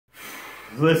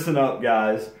Listen up,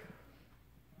 guys.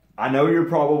 I know you're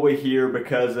probably here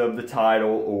because of the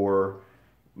title or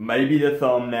maybe the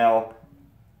thumbnail.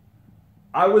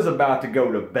 I was about to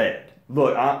go to bed.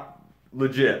 Look,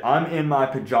 I'm in my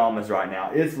pajamas right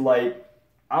now. It's late.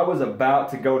 I was about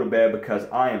to go to bed because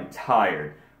I am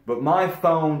tired. But my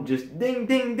phone just ding,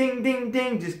 ding, ding, ding,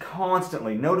 ding, just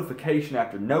constantly, notification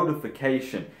after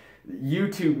notification.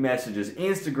 YouTube messages,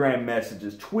 Instagram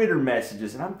messages, Twitter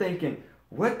messages, and I'm thinking,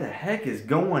 what the heck is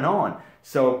going on?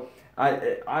 So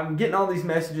I'm getting all these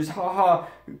messages, haha,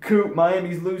 Coop,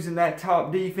 Miami's losing that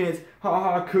top defense,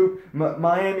 haha, Coop,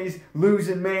 Miami's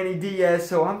losing Manny Diaz.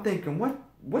 So I'm thinking,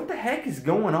 what the heck is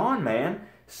going on, man?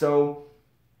 So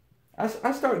I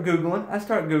start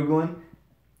Googling.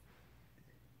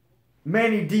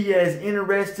 Manny Diaz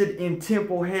interested in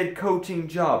Temple head coaching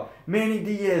job. Manny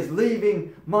Diaz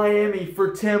leaving Miami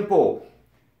for Temple.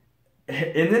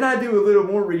 And then I do a little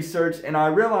more research and I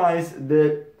realize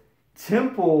that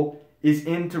Temple is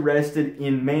interested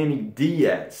in Manny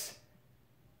Diaz.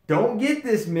 Don't get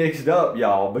this mixed up,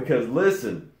 y'all, because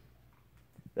listen,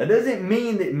 that doesn't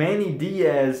mean that Manny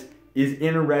Diaz is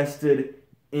interested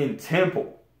in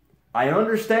Temple. I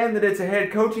understand that it's a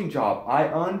head coaching job. I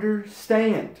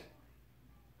understand.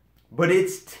 But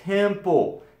it's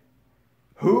Temple.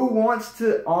 Who wants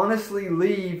to honestly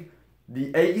leave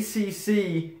the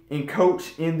ACC and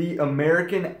coach in the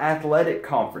American Athletic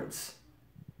Conference?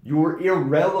 You're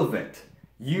irrelevant.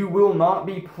 You will not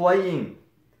be playing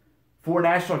for a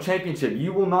national championship.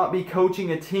 You will not be coaching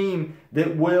a team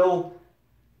that will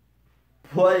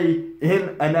play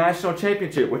in a national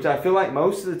championship, which I feel like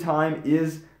most of the time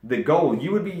is the goal.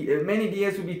 Manny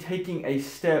Diaz would be taking a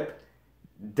step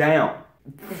down.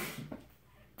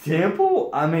 Temple?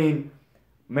 I mean,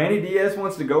 Manny Diaz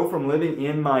wants to go from living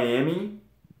in Miami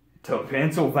to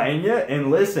Pennsylvania. And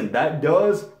listen, that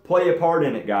does play a part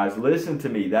in it, guys. Listen to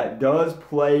me. That does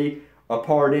play a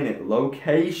part in it.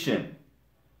 Location.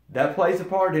 That plays a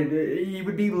part in it. He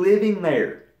would be living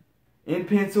there in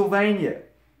Pennsylvania.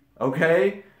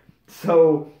 Okay?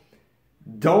 So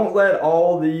don't let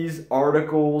all these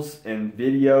articles and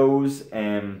videos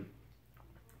and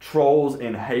trolls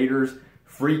and haters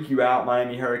freak you out,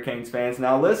 Miami Hurricanes fans.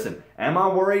 Now listen, am I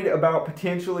worried about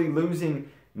potentially losing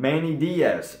Manny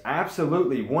Diaz?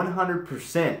 Absolutely,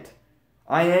 100%.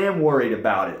 I am worried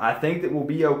about it. I think that we'll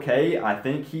be okay. I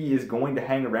think he is going to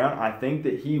hang around. I think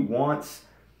that he wants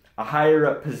a higher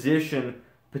up position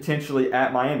potentially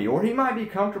at Miami. Or he might be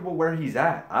comfortable where he's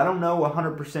at. I don't know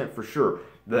 100% for sure.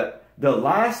 The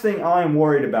last thing I am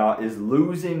worried about is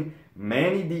losing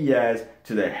Manny Diaz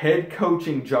to the head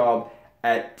coaching job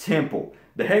at Temple.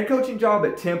 The head coaching job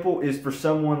at Temple is for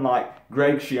someone like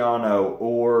Greg Schiano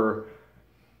or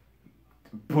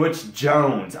Butch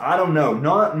Jones. I don't know.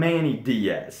 Not Manny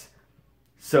Diaz.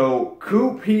 So,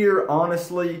 Coop here,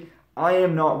 honestly, I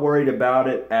am not worried about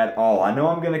it at all. I know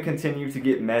I'm going to continue to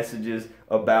get messages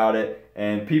about it,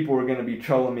 and people are going to be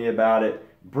trolling me about it.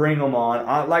 Bring them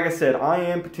on. Like I said, I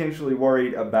am potentially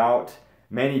worried about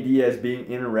Manny Diaz being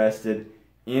interested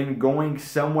in going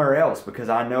somewhere else because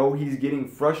I know he's getting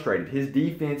frustrated. His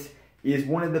defense is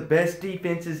one of the best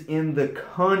defenses in the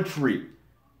country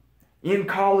in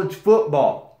college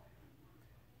football.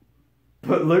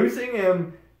 But losing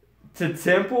him to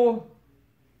Temple,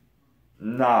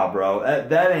 nah, bro,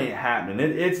 that ain't happening.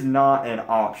 It's not an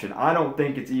option. I don't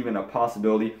think it's even a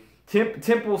possibility.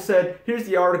 Temple said, here's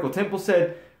the article. Temple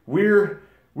said, we're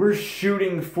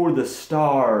shooting for the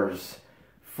stars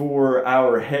for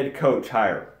our head coach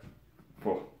hire.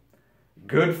 Well,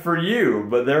 good for you,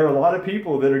 but there are a lot of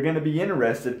people that are going to be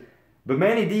interested, but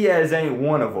Manny Diaz ain't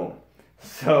one of them.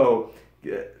 So,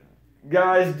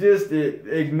 guys, just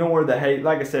ignore the hate.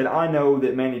 Like I said, I know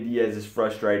that Manny Diaz is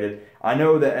frustrated. I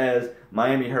know that as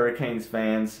Miami Hurricanes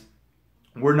fans,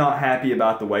 we're not happy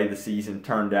about the way the season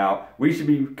turned out. We should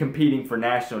be competing for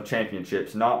national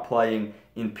championships, not playing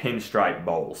in pinstripe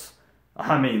bowls.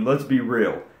 I mean, let's be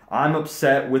real. I'm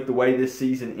upset with the way this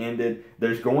season ended.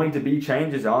 There's going to be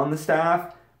changes on the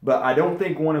staff, but I don't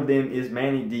think one of them is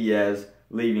Manny Diaz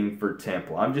leaving for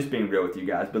Temple. I'm just being real with you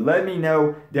guys. But let me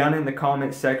know down in the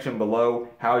comment section below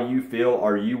how you feel.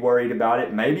 Are you worried about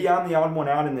it? Maybe I'm the odd one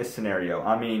out in this scenario.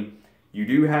 I mean, you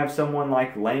do have someone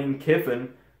like Lane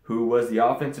Kiffin, who was the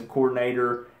offensive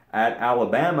coordinator at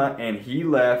Alabama, and he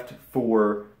left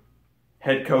for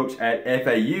head coach at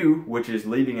FAU, which is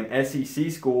leaving an SEC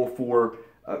school for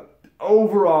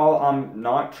overall, I'm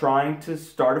not trying to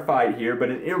start a fight here, but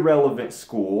an irrelevant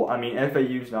school. I mean,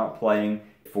 FAU's not playing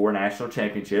for a national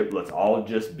championship. Let's all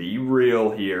just be real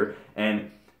here.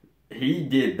 And he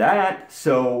did that,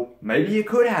 so maybe it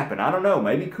could happen. I don't know.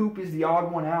 Maybe Coop is the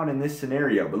odd one out in this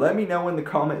scenario. But let me know in the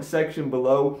comment section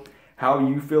below how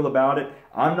you feel about it.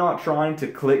 I'm not trying to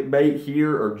clickbait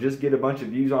here or just get a bunch of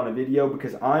views on a video,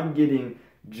 because I'm getting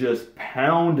just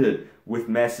pounded with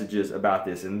messages about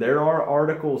this. And there are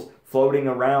articles floating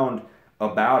around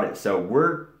about it. So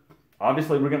we're going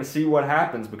to see what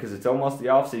happens, because it's almost the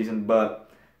offseason. But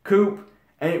Coop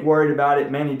ain't worried about it.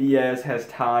 Manny Diaz has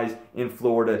ties in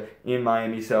Florida, in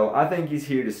Miami, so I think he's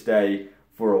here to stay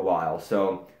for a while.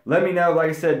 So let me know,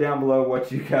 like I said, down below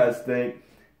what you guys think.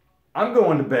 I'm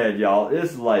going to bed, y'all.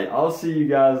 It's late. I'll see you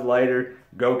guys later.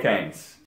 Go Canes.